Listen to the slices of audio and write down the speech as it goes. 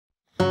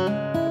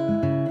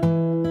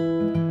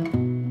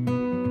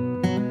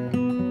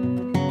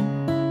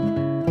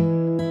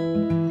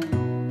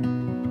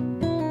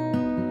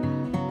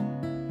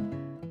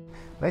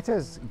Let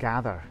us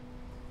gather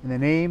in the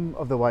name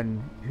of the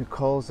one who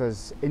calls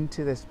us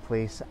into this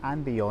place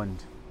and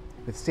beyond,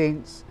 with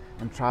saints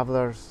and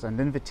travellers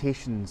and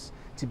invitations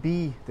to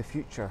be the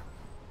future,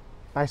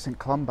 by St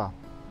Columba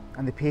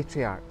and the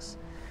patriarchs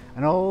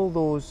and all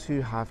those who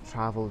have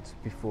travelled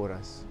before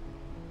us.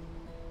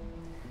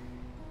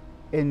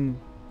 In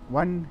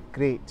one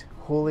great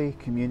holy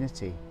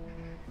community,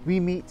 we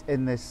meet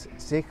in this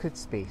sacred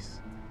space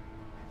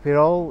where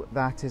all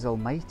that is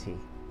almighty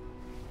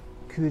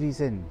coories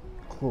in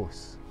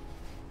close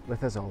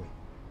with us all.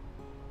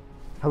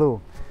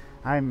 Hello,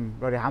 I'm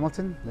Rory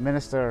Hamilton, the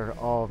Minister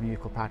of New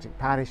Kilpatrick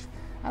Parish,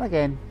 and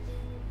again,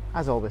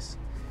 as always,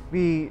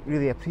 we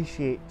really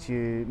appreciate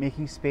you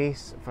making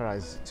space for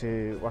us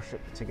to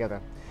worship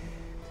together.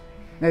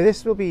 Now,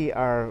 this will be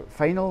our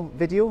final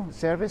video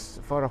service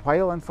for a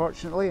while,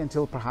 unfortunately,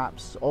 until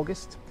perhaps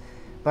August,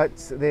 but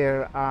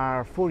there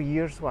are 4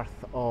 years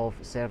worth of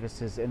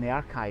services in the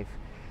archive,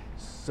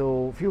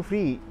 so feel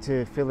free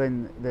to fill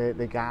in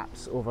the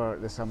gaps over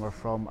the summer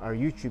from our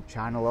YouTube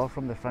channel or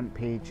from the front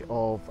page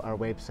of our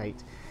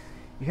website.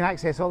 You can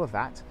access all of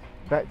that,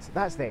 but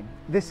that's then.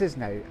 This is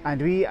now,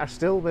 and we are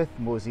still with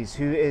Moses,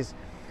 who is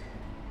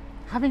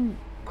having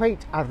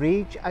quite a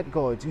rage at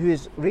God, who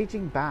is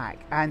raging back,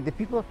 and the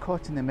people are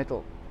caught in the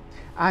middle.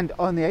 And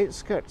on the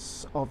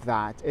outskirts of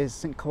that is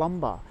St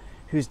Columba,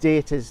 whose day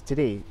it is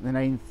today, the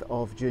 9th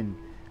of June.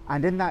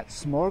 And in that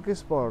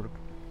smorgasbord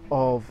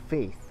of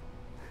faith,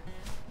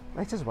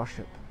 let us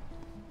worship.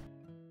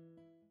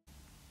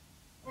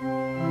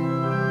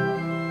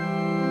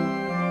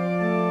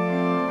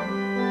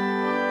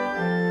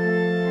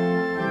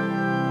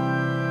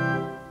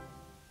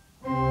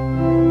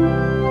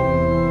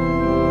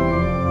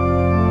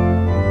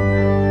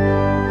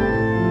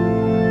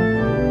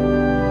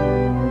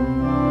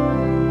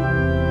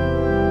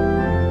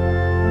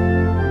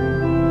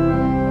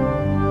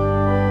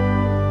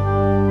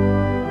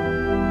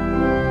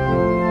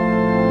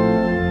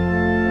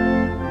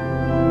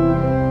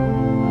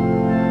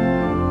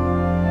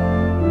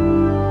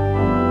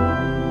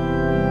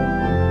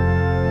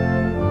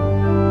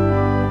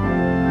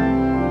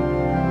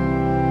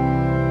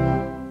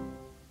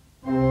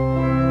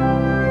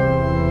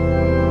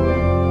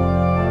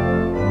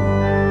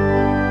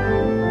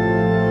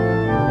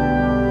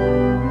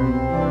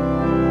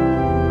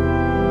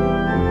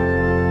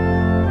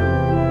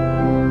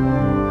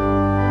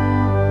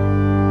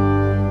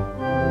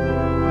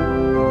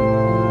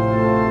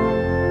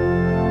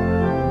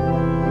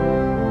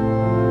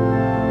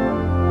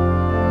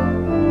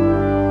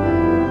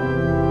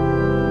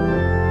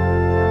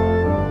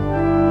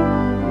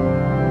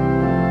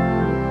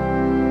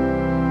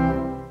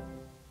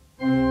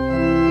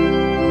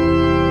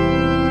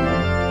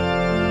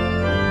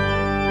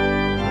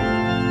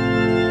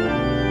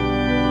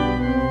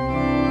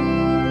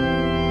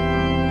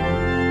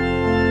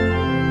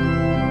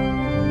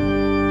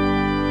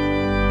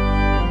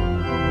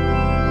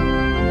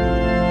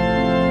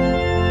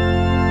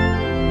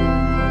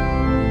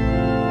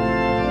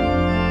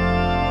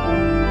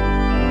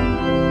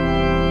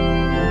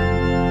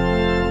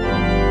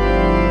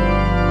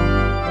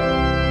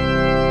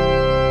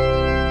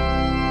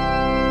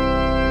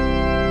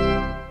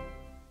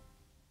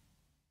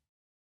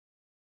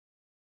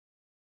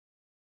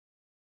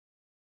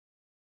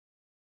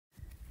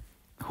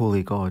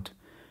 Holy God,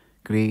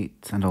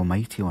 great and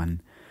almighty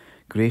one,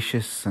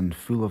 gracious and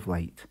full of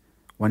light,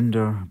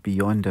 wonder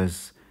beyond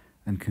us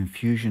and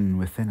confusion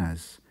within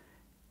us,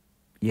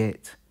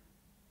 yet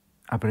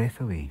a breath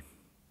away.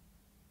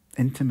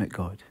 Intimate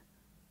God,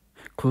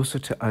 closer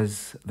to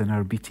us than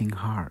our beating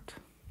heart.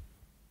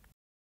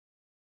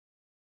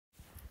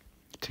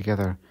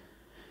 Together,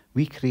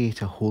 we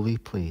create a holy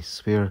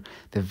place where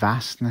the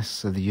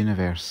vastness of the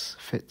universe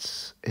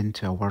fits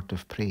into a word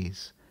of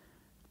praise.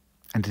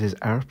 And it is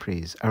our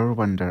praise, our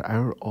wonder,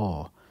 our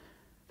awe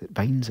that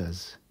binds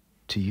us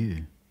to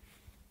you.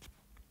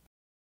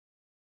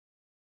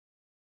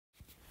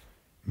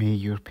 May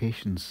your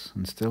patience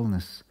and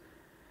stillness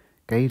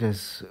guide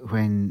us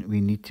when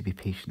we need to be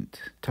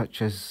patient,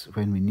 touch us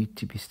when we need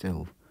to be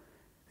still,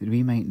 that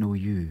we might know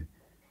you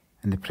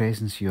and the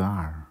presence you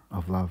are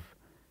of love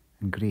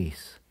and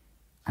grace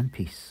and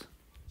peace.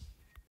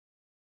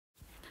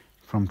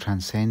 From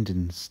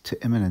transcendence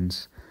to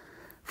immanence,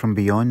 from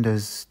beyond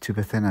us to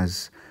within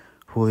us,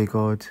 Holy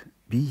God,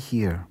 be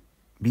here,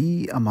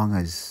 be among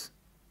us,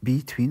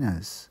 between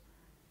us,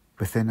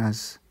 within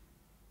us,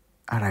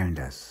 around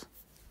us.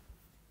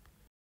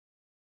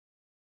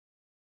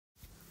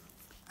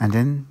 And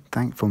in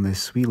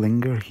thankfulness we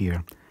linger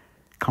here,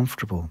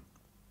 comfortable,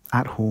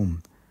 at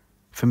home,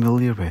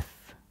 familiar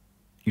with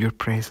your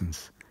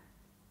presence,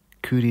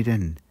 cooried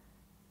in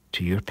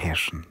to your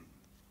person.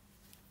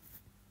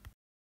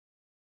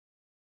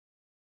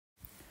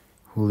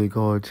 Holy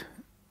God,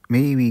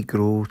 may we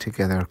grow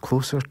together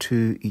closer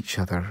to each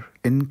other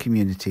in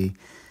community,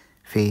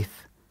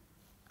 faith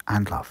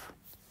and love.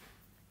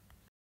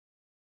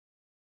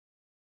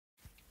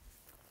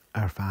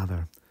 Our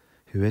Father,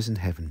 who is in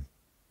heaven,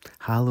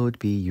 hallowed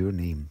be your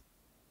name.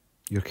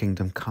 Your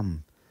kingdom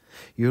come,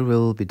 Your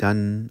will be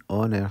done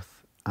on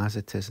earth as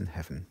it is in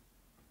heaven.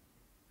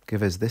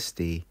 Give us this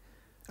day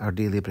our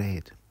daily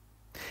bread,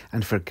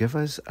 and forgive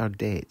us our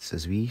debts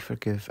as we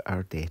forgive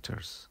our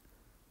debtors.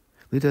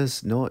 Lead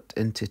us not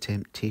into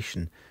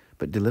temptation,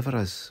 but deliver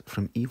us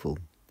from evil.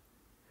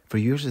 For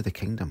yours is the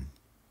kingdom,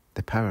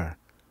 the power,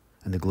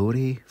 and the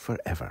glory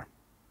forever.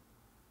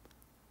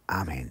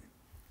 Amen.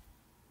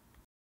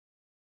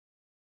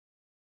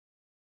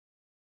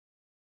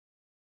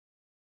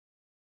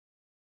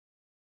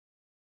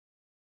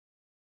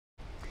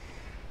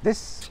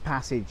 This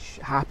passage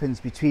happens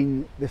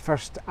between the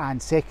first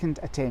and second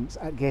attempts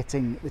at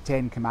getting the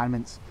Ten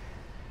Commandments.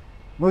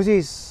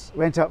 Moses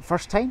went up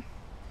first time.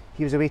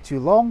 He was away too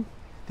long.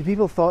 The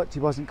people thought he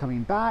wasn't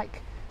coming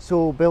back,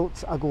 so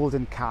built a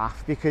golden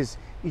calf because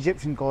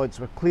Egyptian gods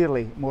were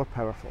clearly more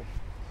powerful.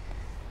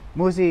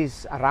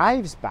 Moses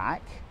arrives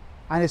back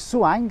and is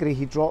so angry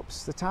he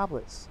drops the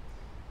tablets.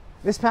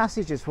 This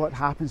passage is what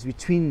happens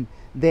between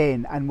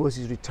then and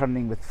Moses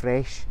returning with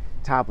fresh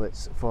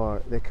tablets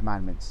for the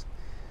commandments.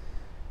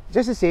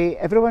 Just to say,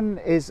 everyone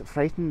is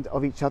frightened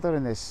of each other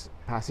in this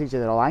passage.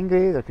 They're all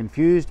angry, they're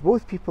confused.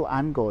 Both people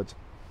and God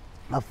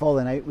have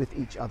fallen out with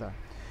each other.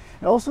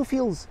 It also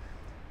feels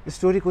the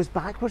story goes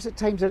backwards at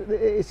times.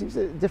 It seems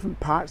that different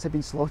parts have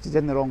been slotted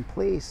in the wrong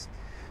place.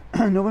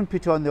 No one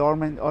put on the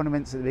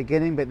ornaments at the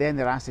beginning, but then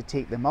they're asked to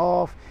take them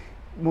off.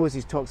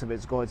 Moses talks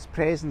about God's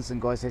presence,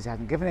 and God says he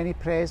hasn't given any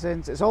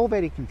presents. It's all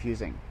very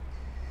confusing.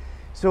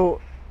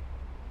 So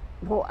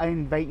what I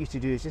invite you to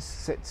do is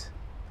just sit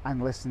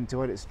and listen to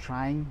what it's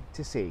trying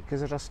to say,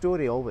 because there's a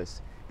story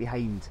always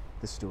behind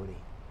the story.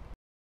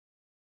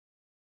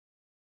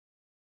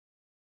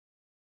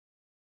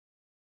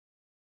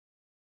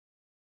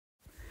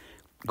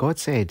 God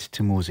said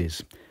to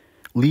Moses,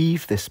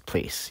 "Leave this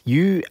place,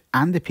 you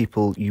and the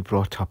people you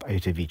brought up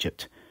out of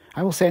Egypt.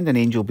 I will send an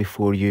angel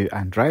before you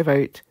and drive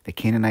out the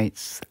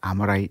Canaanites,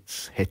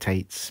 Amorites,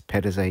 Hittites,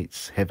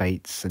 Perizzites,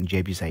 Hivites, and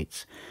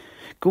Jebusites.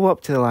 Go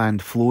up to the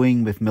land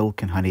flowing with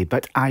milk and honey,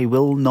 but I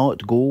will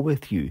not go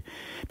with you,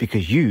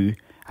 because you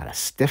are a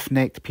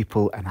stiff-necked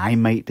people, and I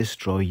might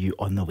destroy you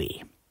on the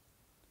way."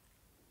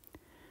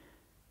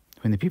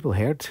 When the people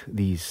heard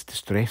these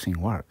distressing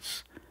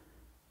words,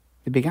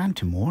 they began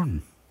to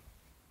mourn.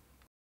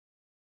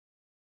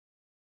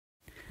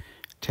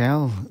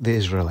 Tell the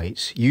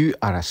Israelites, "You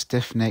are a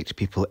stiff-necked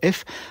people.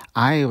 If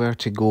I were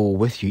to go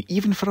with you,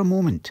 even for a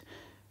moment,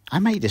 I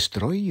might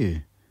destroy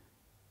you.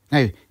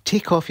 Now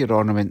take off your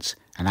ornaments,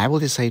 and I will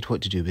decide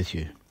what to do with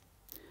you."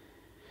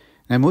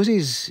 Now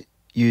Moses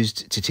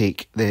used to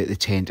take the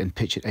tent and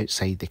pitch it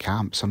outside the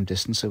camp some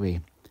distance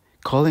away,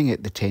 calling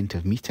it the tent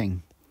of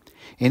meeting.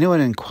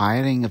 Anyone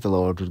inquiring of the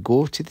Lord would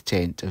go to the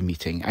tent of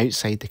meeting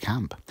outside the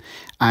camp.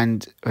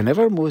 And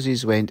whenever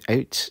Moses went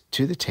out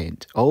to the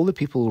tent, all the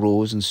people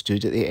rose and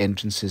stood at the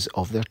entrances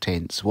of their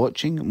tents,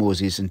 watching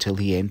Moses until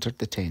he entered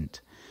the tent.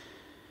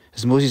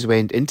 As Moses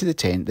went into the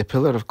tent, the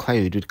pillar of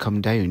cloud would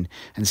come down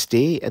and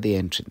stay at the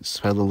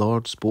entrance while the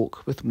Lord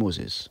spoke with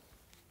Moses.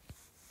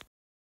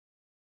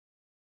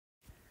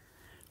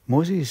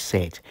 Moses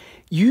said,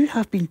 "You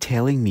have been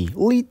telling me,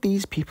 lead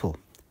these people.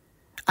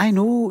 I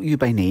know you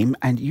by name,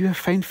 and you have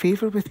found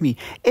favour with me.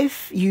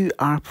 If you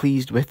are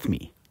pleased with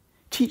me,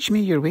 teach me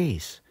your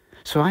ways,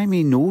 so I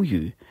may know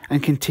you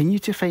and continue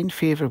to find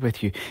favour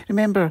with you.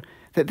 Remember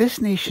that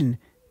this nation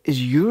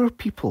is your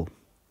people."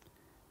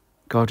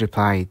 God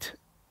replied,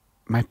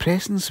 "My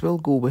presence will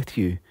go with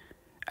you,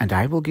 and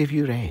I will give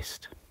you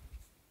rest."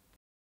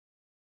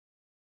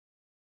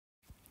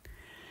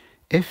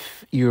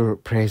 "If your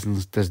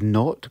presence does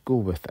not go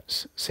with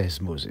us,"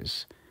 says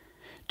Moses,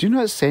 "do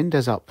not send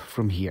us up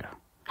from here.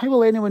 How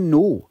will anyone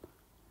know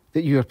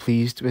that you are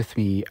pleased with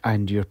me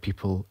and your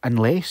people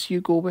unless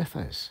you go with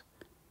us?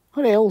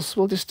 What else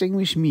will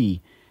distinguish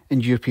me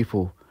and your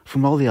people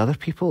from all the other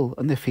people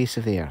on the face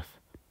of the earth?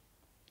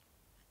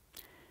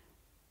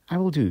 I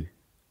will do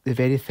the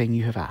very thing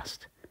you have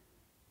asked,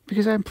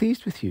 because I am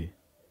pleased with you,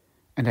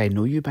 and I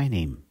know you by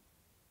name,"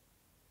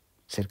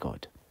 said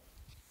God.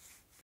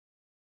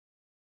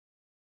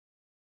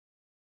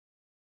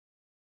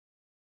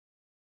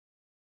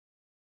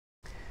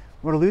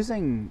 We're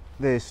losing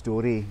the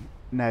story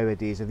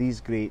nowadays of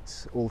these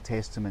great Old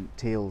Testament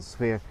tales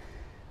where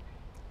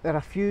there are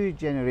a few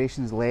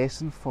generations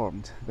less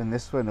informed than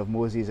this one of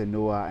Moses and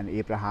Noah and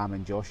Abraham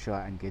and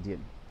Joshua and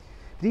Gideon.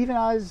 But even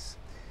us,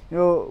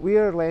 we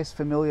are less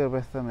familiar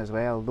with them as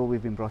well, though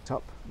we've been brought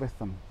up with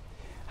them.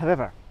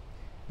 However,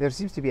 there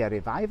seems to be a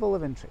revival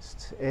of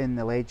interest in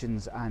the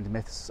legends and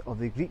myths of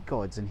the Greek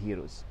gods and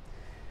heroes.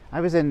 I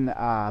was in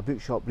a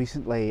bookshop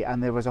recently,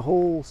 and there was a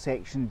whole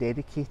section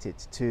dedicated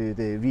to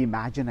the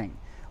reimagining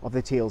of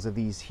the tales of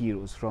these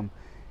heroes, from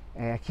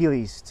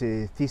Achilles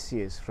to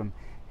Theseus, from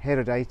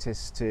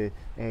Herodotus to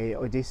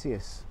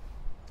Odysseus.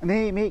 And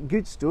they make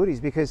good stories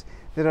because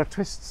there are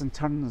twists and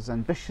turns,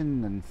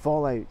 ambition and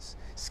fallouts,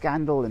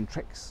 scandal and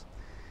tricks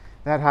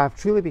that have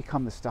truly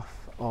become the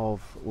stuff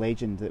of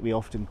legend that we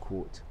often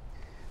quote.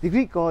 The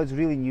Greek gods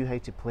really knew how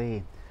to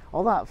play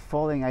all that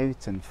falling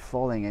out and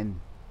falling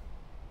in.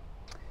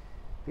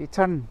 But you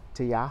turn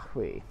to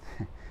Yahweh,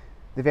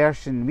 the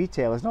version we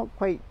tell is not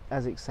quite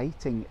as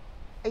exciting,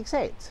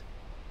 except,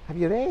 have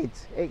you read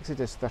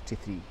Exodus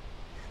 33?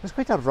 There's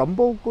quite a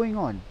rumble going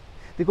on.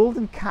 The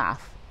golden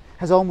calf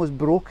has almost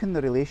broken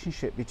the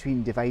relationship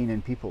between divine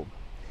and people.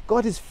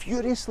 God is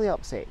furiously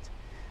upset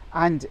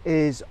and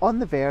is on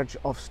the verge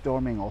of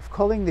storming off,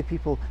 calling the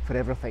people for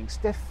everything,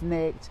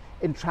 stiff-necked,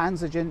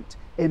 intransigent,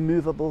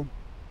 immovable.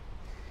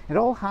 It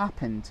all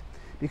happened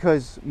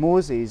because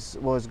Moses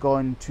was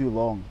gone too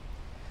long.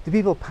 The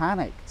people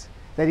panicked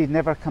that he'd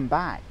never come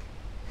back.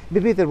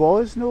 Maybe there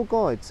was no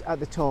God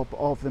at the top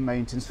of the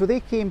mountain, so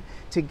they came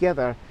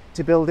together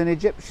to build an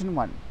Egyptian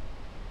one.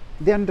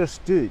 They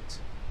understood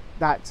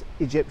that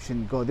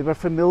Egyptian God. They were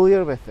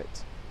familiar with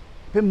it.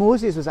 But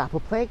Moses was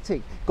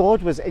apoplectic.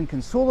 God was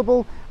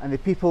inconsolable and the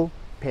people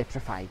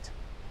petrified.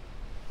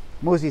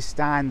 Moses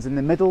stands in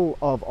the middle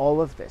of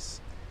all of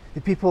this.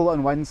 The people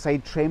on one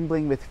side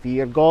trembling with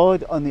fear,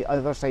 God on the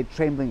other side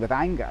trembling with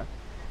anger.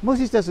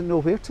 Moses doesn't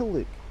know where to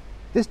look.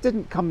 This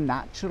didn't come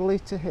naturally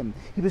to him.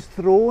 He was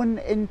thrown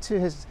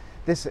into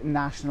this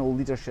national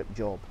leadership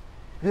job.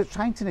 He was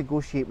trying to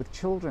negotiate with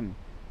children,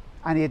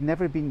 and he had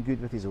never been good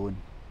with his own.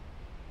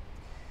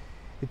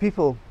 The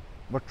people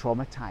were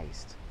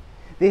traumatized.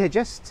 They had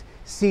just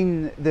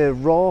seen the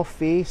raw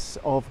face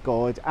of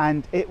God,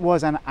 and it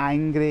was an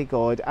angry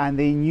God, and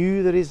they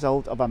knew the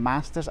result of a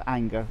master's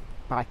anger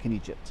back in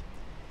Egypt.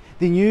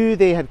 They knew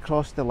they had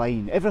crossed the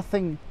line.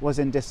 Everything was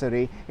in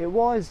disarray. It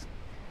was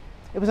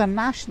a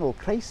national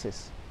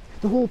crisis.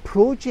 The whole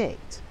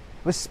project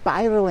was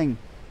spiralling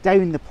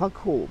down the plug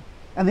hole,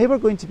 and they were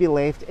going to be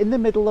left in the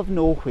middle of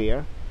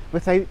nowhere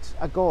without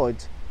a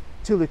God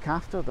to look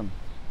after them.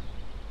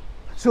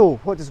 So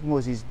what does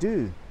Moses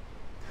do?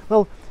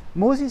 Well,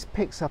 Moses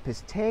picks up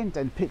his tent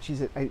and pitches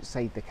it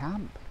outside the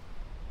camp.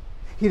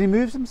 He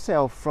removes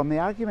himself from the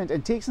argument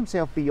and takes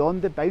himself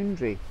beyond the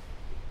boundary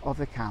of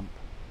the camp.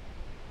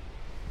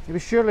 It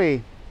was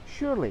surely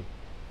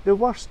the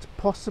worst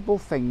possible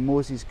thing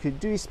Moses could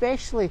do,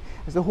 especially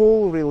as the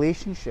whole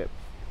relationship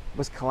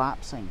was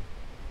collapsing.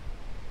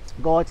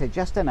 God had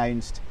just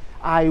announced,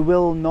 "I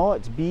will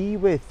not be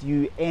with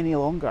you any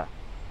longer."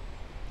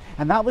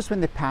 And that was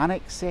when the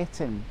panic set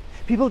in.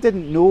 People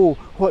didn't know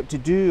what to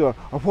do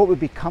or what would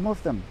become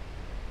of them.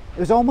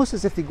 It was almost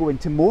as if they go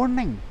into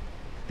mourning.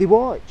 They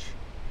watch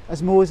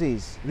as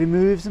Moses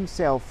removes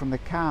himself from the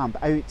camp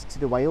out to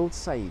the wild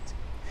side.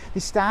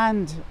 They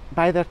stand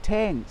by their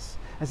tents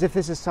as if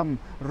this is some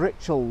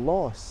ritual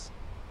loss.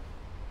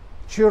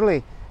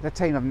 Surely, at a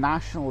time of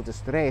national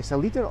distress, a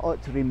leader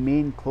ought to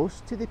remain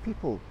close to the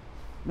people,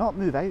 not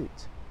move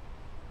out.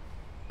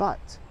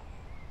 But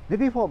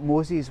maybe what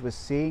Moses was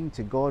saying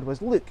to God was,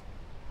 look,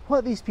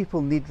 what these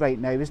people need right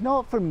now is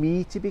not for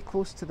me to be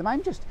close to them.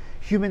 I'm just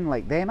human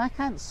like them. I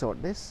can't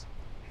sort this.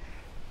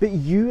 But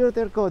you are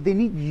their God. They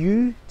need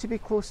you to be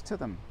close to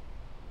them.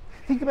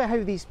 Think about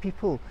how these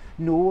people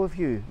know of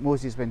you,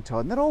 Moses went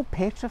on. They're all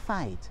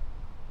petrified.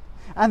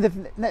 And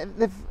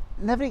they've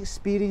never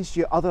experienced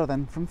you other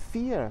than from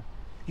fear.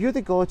 You're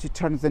the God who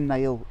turns the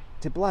Nile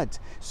to blood,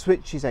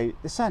 switches out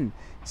the sun,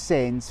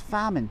 sends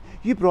famine.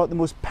 You brought the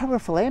most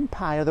powerful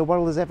empire the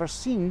world has ever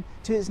seen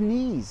to its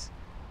knees,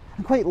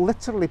 and quite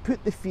literally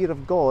put the fear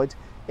of God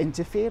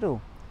into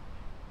Pharaoh.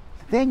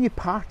 Then you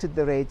parted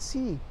the Red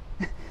Sea.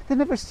 They've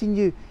never seen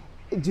you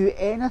do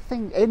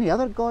anything, any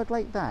other God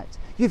like that.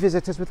 You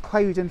visit us with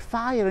cloud and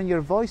fire, and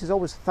your voice is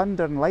always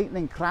thunder and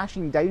lightning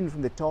crashing down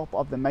from the top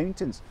of the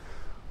mountains.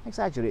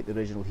 Exaggerate the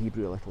original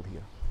Hebrew a little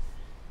here.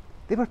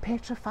 They were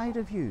petrified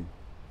of you.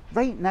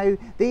 Right now,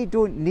 they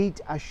don't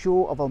need a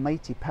show of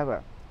almighty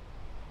power.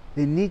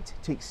 They need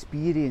to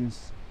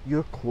experience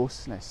your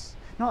closeness.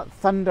 Not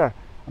thunder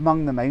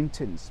among the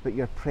mountains, but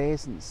your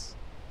presence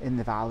in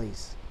the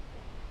valleys.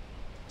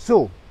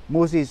 So,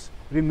 Moses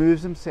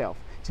removes himself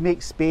to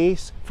make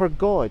space for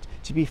God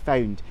to be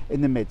found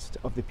in the midst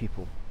of the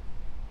people.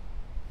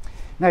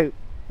 Now,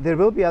 there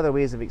will be other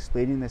ways of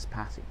explaining this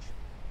passage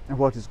and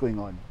what is going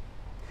on.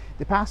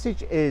 The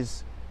passage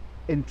is,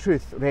 in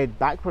truth, read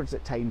backwards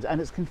at times,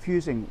 and it's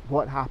confusing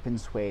what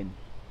happens when.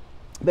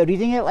 But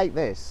reading it like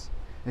this,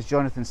 as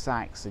Jonathan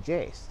Sacks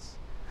suggests,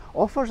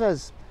 offers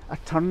us a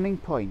turning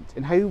point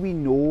in how we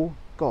know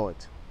God,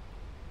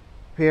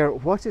 where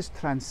what is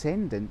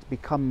transcendent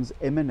becomes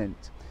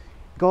immanent.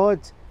 God,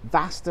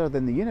 vaster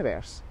than the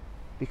universe,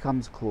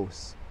 becomes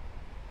close.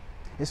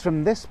 It's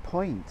from this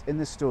point in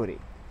the story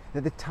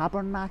that the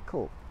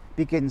tabernacle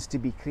begins to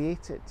be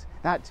created,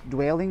 that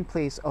dwelling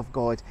place of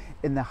God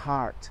in the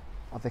heart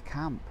of the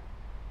camp.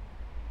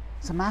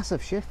 It's a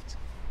massive shift.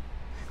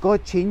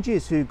 God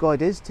changes who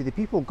God is to the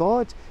people.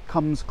 God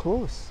comes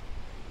close.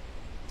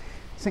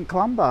 St.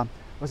 Columba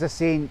was a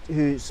saint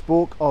who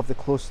spoke of the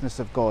closeness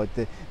of God,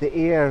 the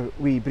air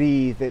we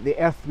breathe, the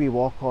earth we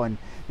walk on,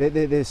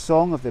 the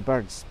song of the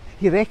birds.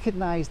 He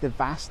recognised the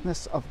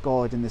vastness of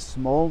God in the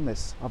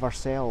smallness of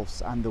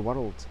ourselves and the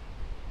world.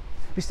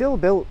 We still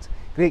built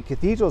great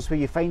cathedrals where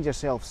you find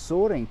yourself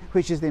soaring,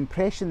 which is the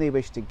impression they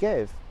wish to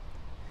give.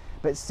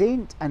 But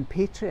saint and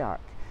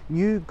patriarch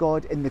knew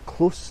God in the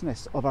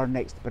closeness of our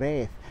next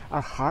breath,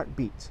 our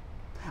heartbeat,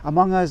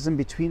 among us and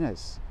between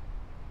us.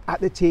 At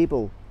the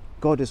table,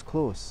 God is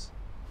close.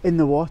 In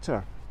the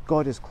water,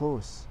 God is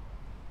close.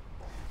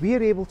 We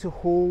are able to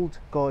hold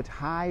God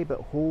high,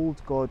 but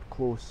hold God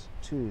close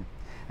too.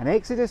 And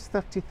Exodus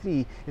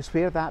 33 is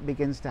where that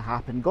begins to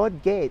happen.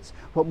 God gets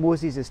what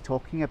Moses is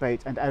talking about,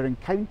 and our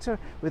encounter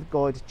with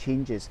God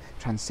changes.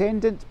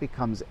 Transcendent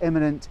becomes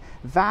immanent,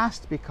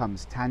 vast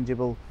becomes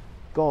tangible.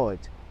 God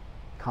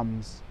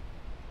comes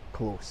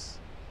close.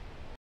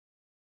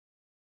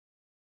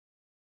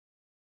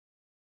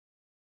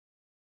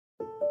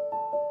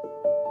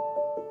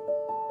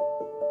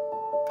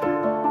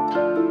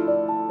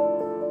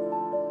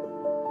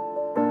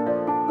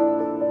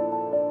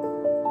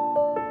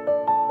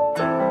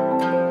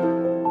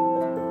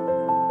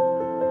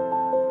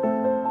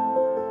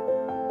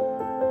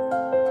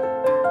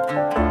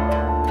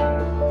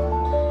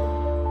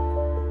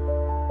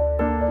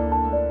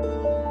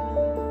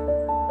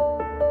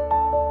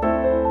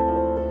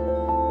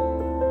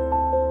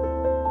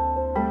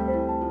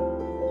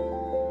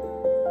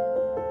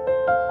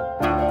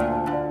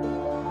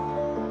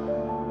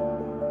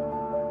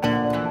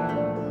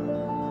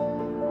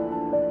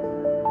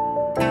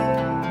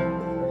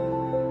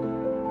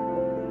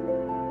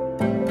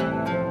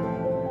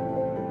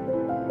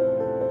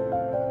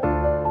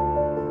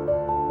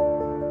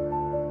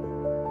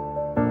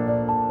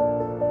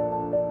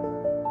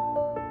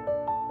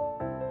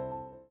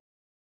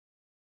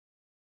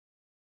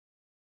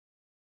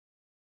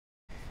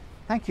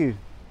 Thank you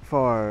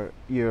for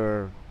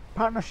your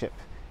partnership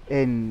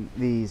in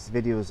these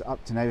videos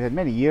up to now. We've had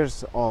many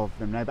years of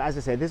them now, but as I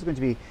said, this is going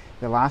to be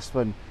the last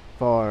one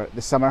for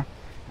the summer.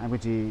 I'm going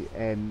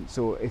to,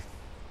 so if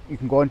you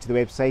can go onto the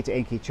website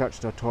at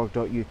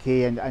nkchurch.org.uk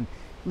and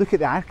look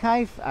at the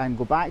archive and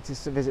go back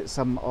to visit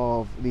some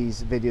of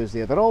these videos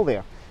there. They're all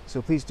there,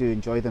 so please do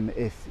enjoy them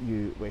if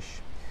you wish.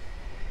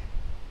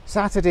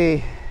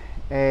 Saturday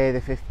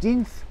the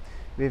 15th,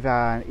 we have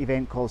an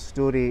event called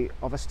Story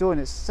of a Stone.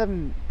 It's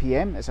 7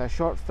 p.m. It's a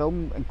short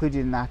film included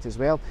in that as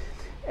well.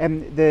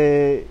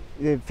 The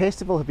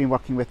festival have been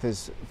working with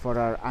us for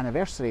our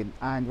anniversary,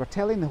 and we're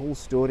telling the whole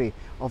story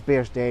of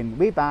Bearsden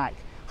way back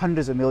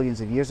hundreds of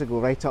millions of years ago,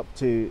 right up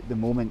to the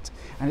moment.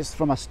 And it's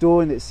from a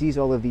stone that sees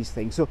all of these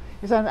things. So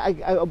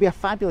it'll be a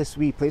fabulous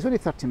wee play. It's only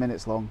 30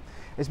 minutes long.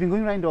 It's been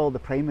going around all the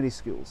primary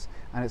schools,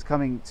 and it's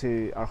coming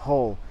to our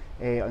hall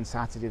on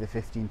Saturday the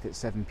 15th at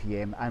 7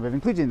 p.m. and we've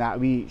included in that a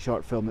wee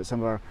short film that some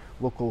of our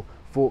local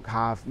folk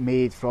have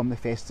made from the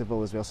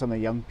festival as well, some of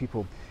the young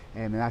people,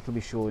 and that will be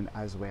shown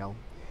as well.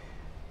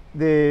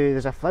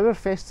 There's a flower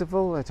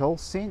festival at All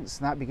Saints,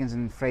 and that begins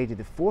on Friday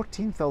the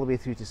 14th all the way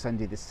through to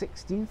Sunday the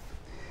 16th,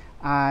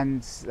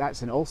 and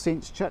that's in All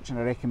Saints Church, and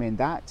I recommend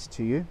that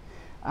to you.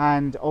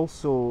 And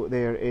also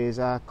there is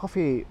a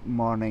coffee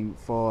morning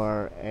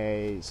for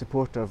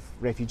support of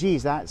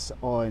refugees. That's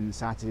on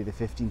Saturday the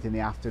 15th in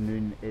the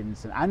afternoon in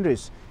St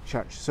Andrew's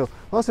Church. So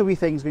lots of wee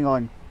things going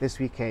on this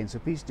weekend, so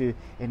please do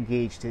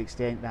engage to the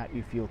extent that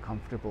you feel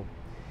comfortable.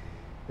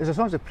 There's a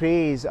Songs of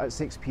Praise at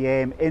 6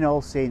 p.m. in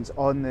All Saints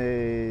on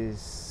the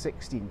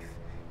 16th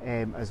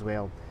as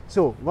well.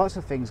 So lots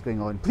of things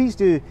going on. Please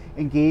do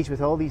engage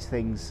with all these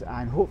things,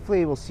 and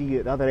hopefully we'll see you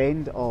at the other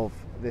end of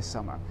this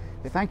summer.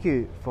 But thank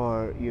you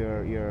for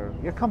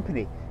your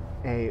company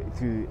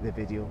through the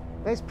video.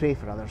 Let's pray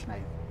for others now.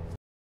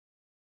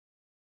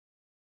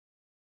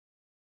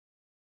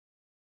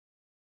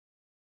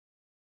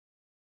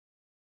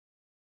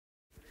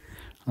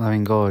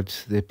 Loving God,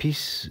 the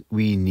peace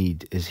we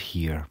need is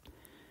here.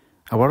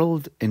 A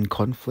world in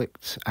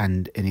conflict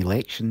and in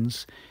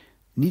elections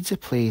needs a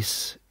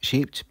place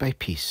shaped by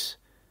peace.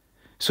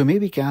 So may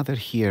we gather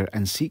here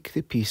and seek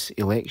the peace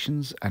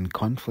elections and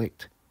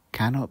conflict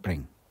cannot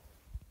bring.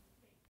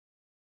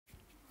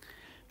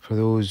 For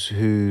those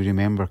who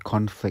remember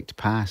conflict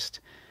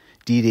past,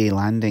 D-Day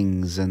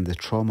landings and the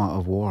trauma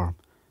of war,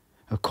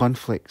 of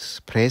conflicts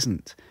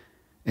present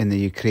in the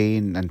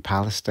Ukraine and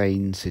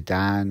Palestine,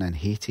 Sudan and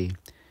Haiti,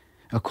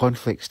 of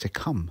conflicts to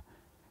come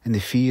and the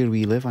fear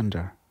we live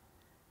under,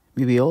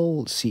 may we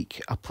all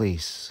seek a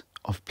place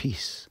of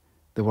peace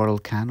the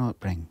world cannot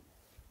bring.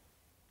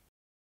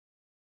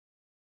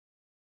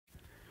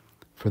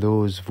 For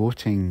those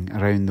voting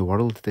around the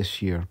world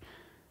this year,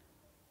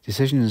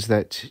 decisions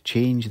that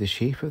change the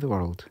shape of the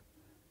world,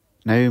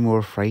 now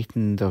more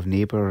frightened of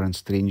neighbour and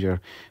stranger,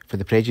 for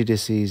the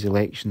prejudices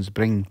elections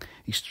bring,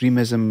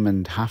 extremism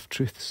and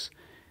half-truths,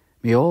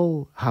 may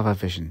all have a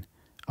vision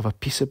of a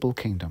peaceable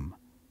kingdom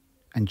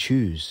and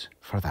choose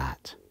for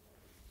that.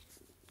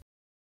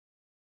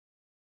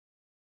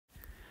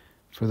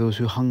 For those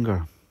who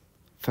hunger,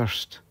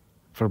 thirst,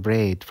 for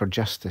bread, for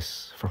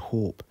justice, for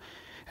hope,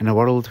 in a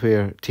world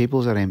where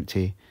tables are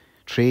empty,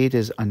 trade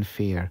is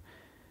unfair,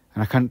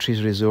 and a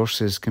country's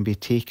resources can be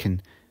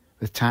taken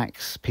with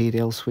tax paid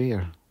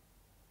elsewhere,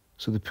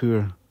 so the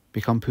poor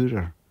become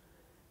poorer.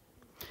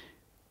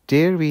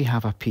 Dare we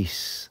have a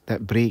peace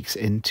that breaks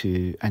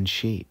into and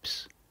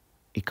shapes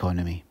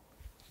economy.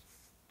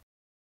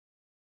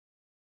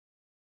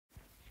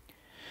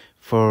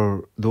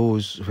 for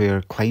those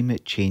where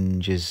climate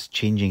change is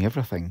changing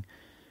everything,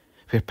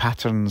 where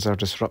patterns are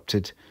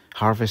disrupted,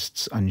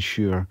 harvests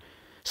unsure,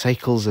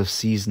 cycles of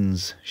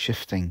seasons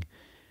shifting.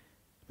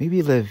 May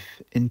we live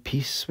in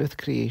peace with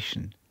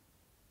creation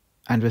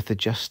and with the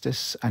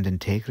justice and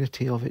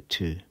integrity of it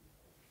too.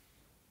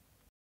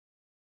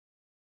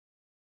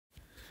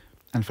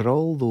 And for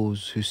all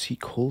those who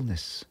seek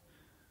wholeness,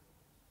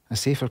 a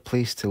safer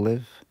place to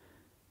live,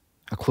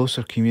 a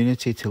closer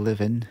community to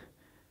live in,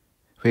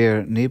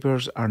 where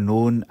neighbours are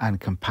known and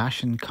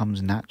compassion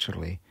comes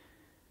naturally,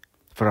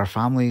 for our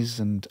families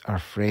and our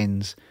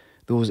friends,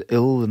 those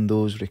ill and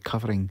those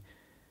recovering,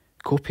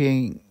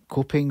 coping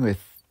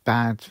with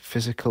bad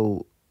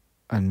physical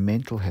and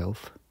mental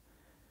health,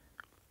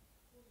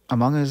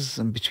 among us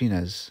and between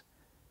us,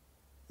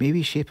 may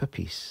we shape a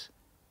peace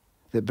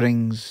that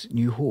brings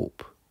new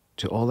hope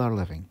to all our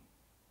living.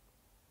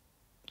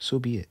 So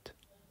be it.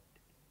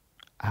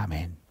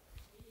 Amen.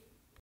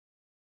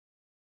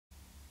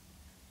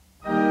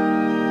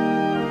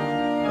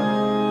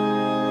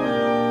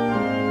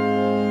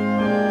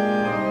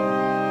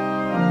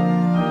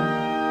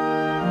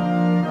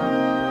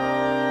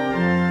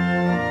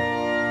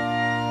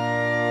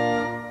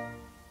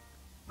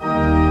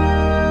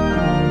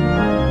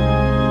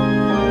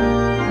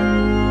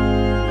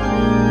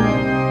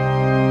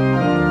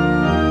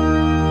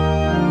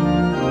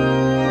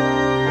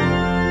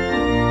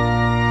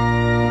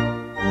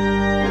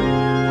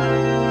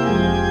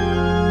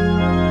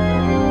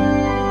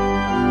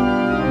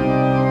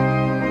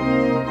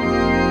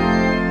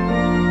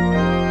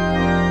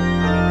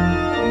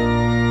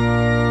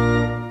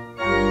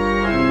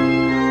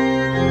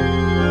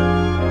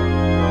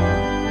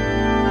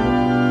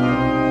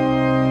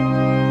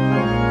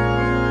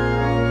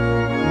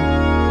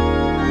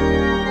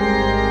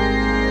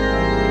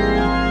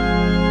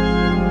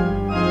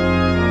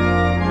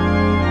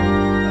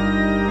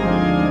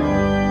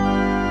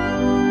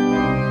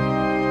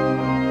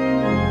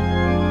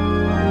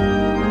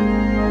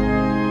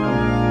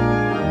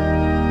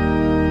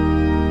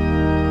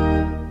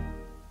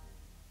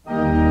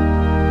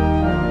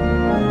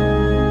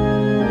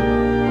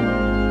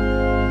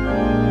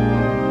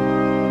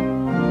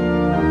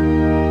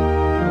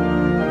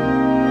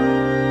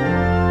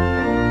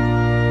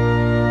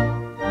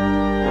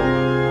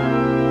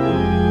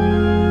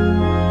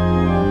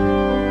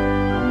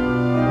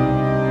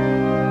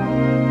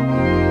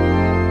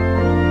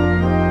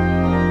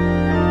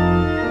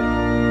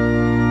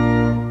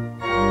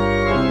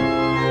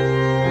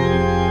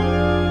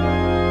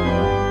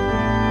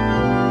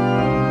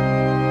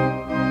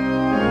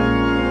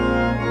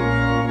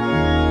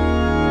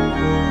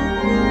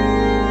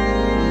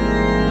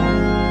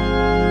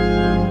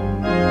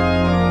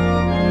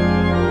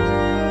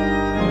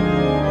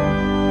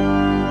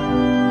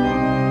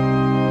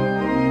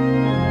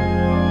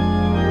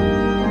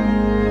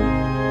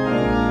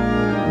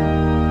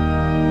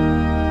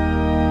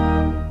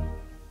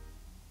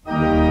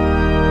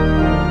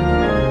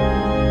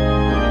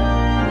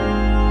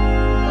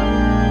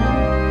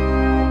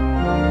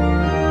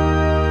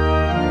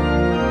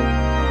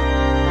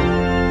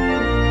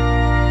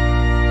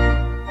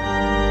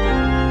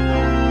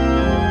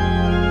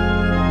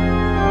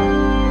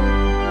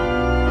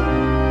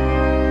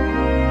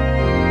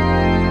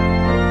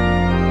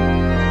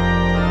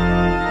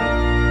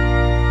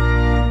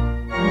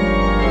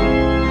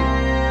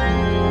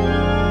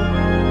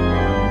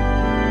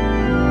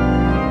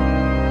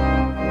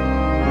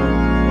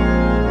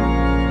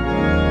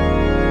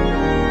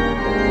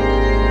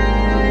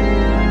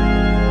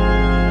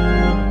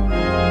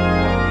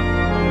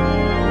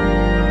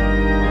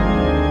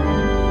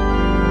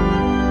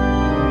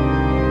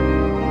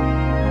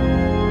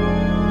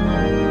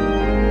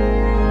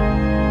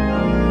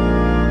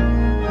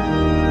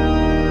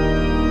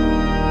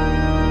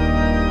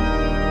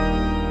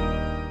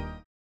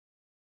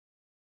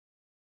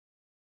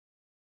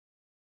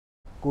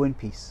 Go in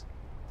peace.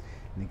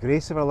 And the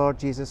grace of our Lord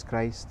Jesus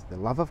Christ, the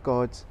love of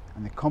God,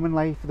 and the common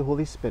life of the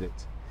Holy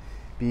Spirit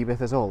be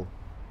with us all,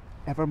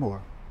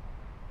 evermore.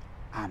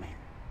 Amen.